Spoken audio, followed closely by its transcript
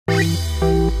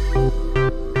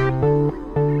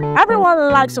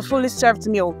likes a fully served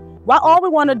meal, while all we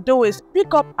want to do is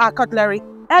pick up our cutlery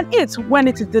and eat when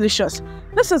it is delicious.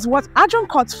 This is what Adron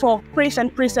Cuts for Prince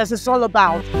and Princess is all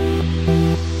about.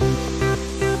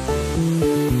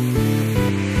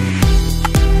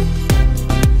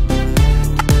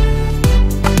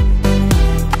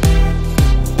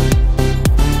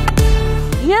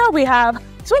 Here we have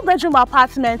 2-bedroom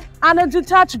apartment and a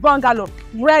detached bungalow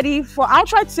ready for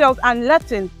outright sales and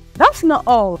letting. That's not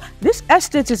all. This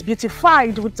estate is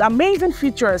beautified with amazing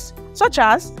features such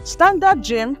as standard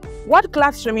gym,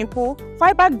 world-class swimming pool,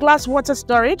 fiberglass water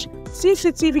storage,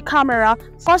 CCTV camera,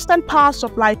 constant power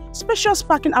supply, spacious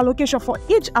parking allocation for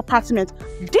each apartment.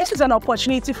 This is an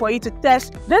opportunity for you to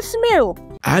test this meal.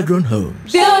 Adron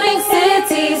Homes. Building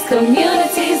cities,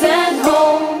 communities, and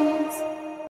homes.